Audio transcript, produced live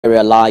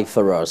Area live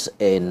for us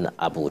in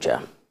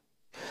Abuja.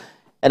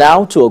 And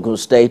now to Ogun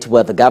State,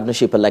 where the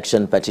Governorship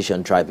Election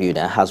Petition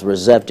Tribunal has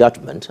reserved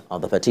judgment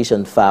on the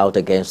petition filed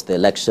against the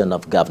election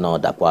of Governor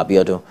Dapo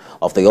Abiodun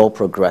of the All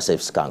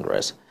Progressives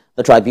Congress.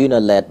 The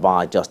tribunal, led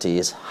by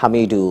Justice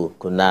Hamidu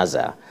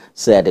Kunaza,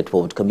 said it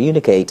would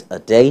communicate a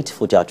date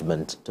for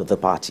judgment to the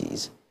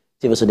parties.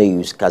 TVC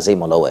News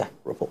On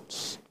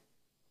reports.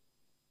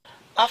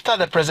 After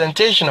the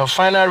presentation of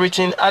final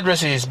written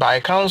addresses by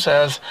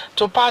councils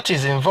to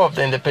parties involved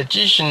in the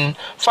petition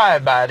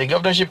filed by the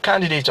governorship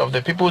candidate of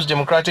the People's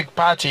Democratic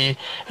Party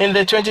in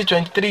the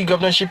 2023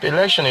 governorship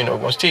election in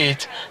Ogun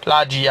State,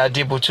 Ladi,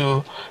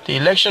 Adebutu, the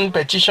Election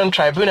Petition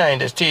Tribunal in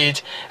the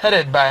state,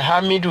 headed by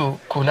Hamidu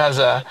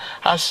Kunaza,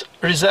 has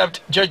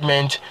reserved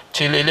judgment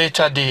till a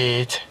later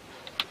date.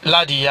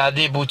 Ladi,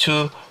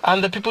 Adebutu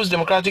and the People's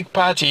Democratic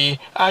Party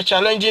are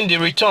challenging the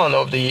return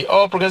of the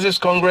All Progressives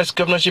Congress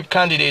governorship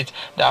candidate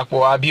Dapo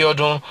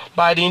Abiodun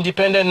by the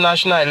Independent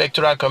National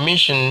Electoral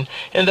Commission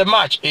in the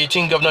March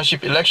 18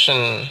 governorship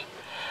election.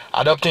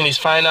 Adopting his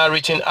final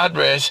written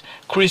address,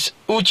 Chris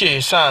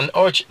Uche-san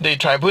urged the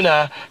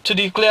tribunal to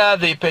declare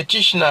the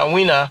petitioner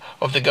winner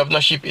of the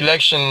governorship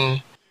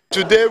election.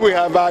 Today we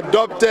have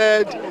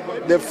adopted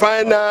the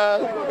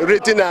final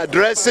written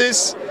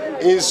addresses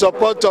in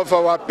support of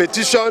our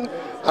petition,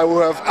 and we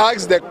have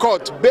asked the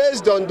court,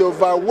 based on the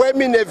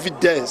overwhelming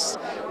evidence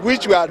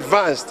which we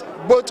advanced,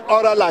 both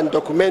oral and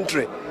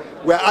documentary,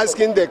 we are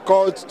asking the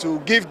court to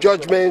give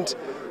judgment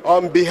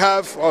on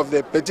behalf of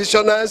the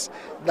petitioners,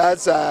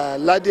 that's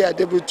Ladi,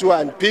 Adebutu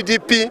and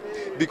PDP,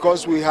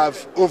 because we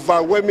have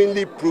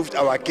overwhelmingly proved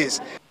our case.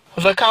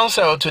 The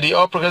counsel to the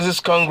All Progressives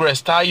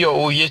Congress, Tayo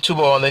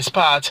Oyetubo, on his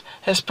part,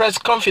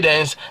 expressed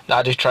confidence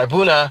that the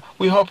tribunal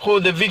will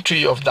uphold the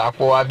victory of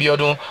Dapo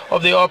Abiodun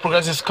of the All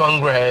Progressives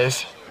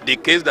Congress. The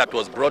case that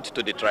was brought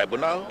to the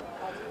tribunal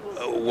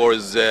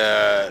was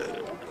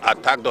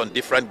attacked on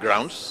different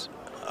grounds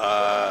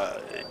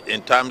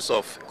in terms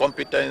of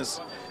competence,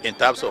 in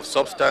terms of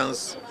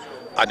substance,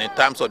 and in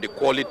terms of the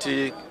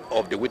quality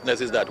of the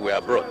witnesses that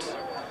were brought.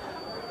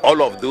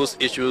 All of those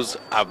issues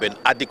have been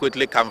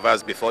adequately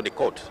canvassed before the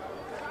court,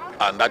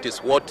 and that is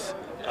what,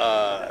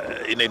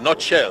 in a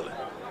nutshell,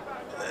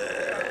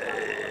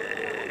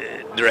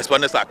 the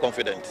respondents are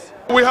confident.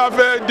 We have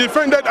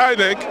defended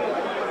INEC,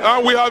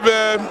 and we have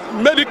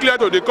made it clear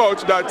to the court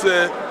that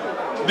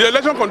the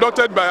election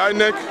conducted by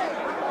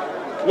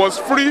INEC was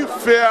free,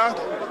 fair,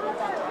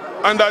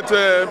 and that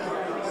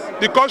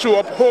the court should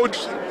uphold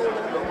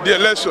the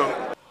election.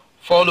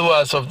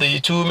 Followers of the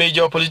two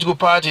major political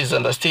parties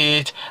in the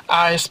state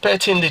are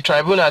expecting the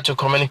tribunal to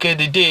communicate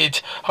the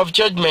date of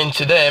judgment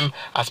to them,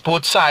 as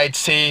both sides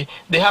say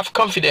they have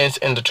confidence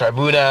in the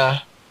tribunal.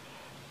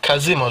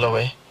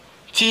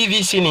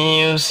 TVC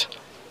News,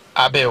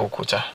 Abeokuta.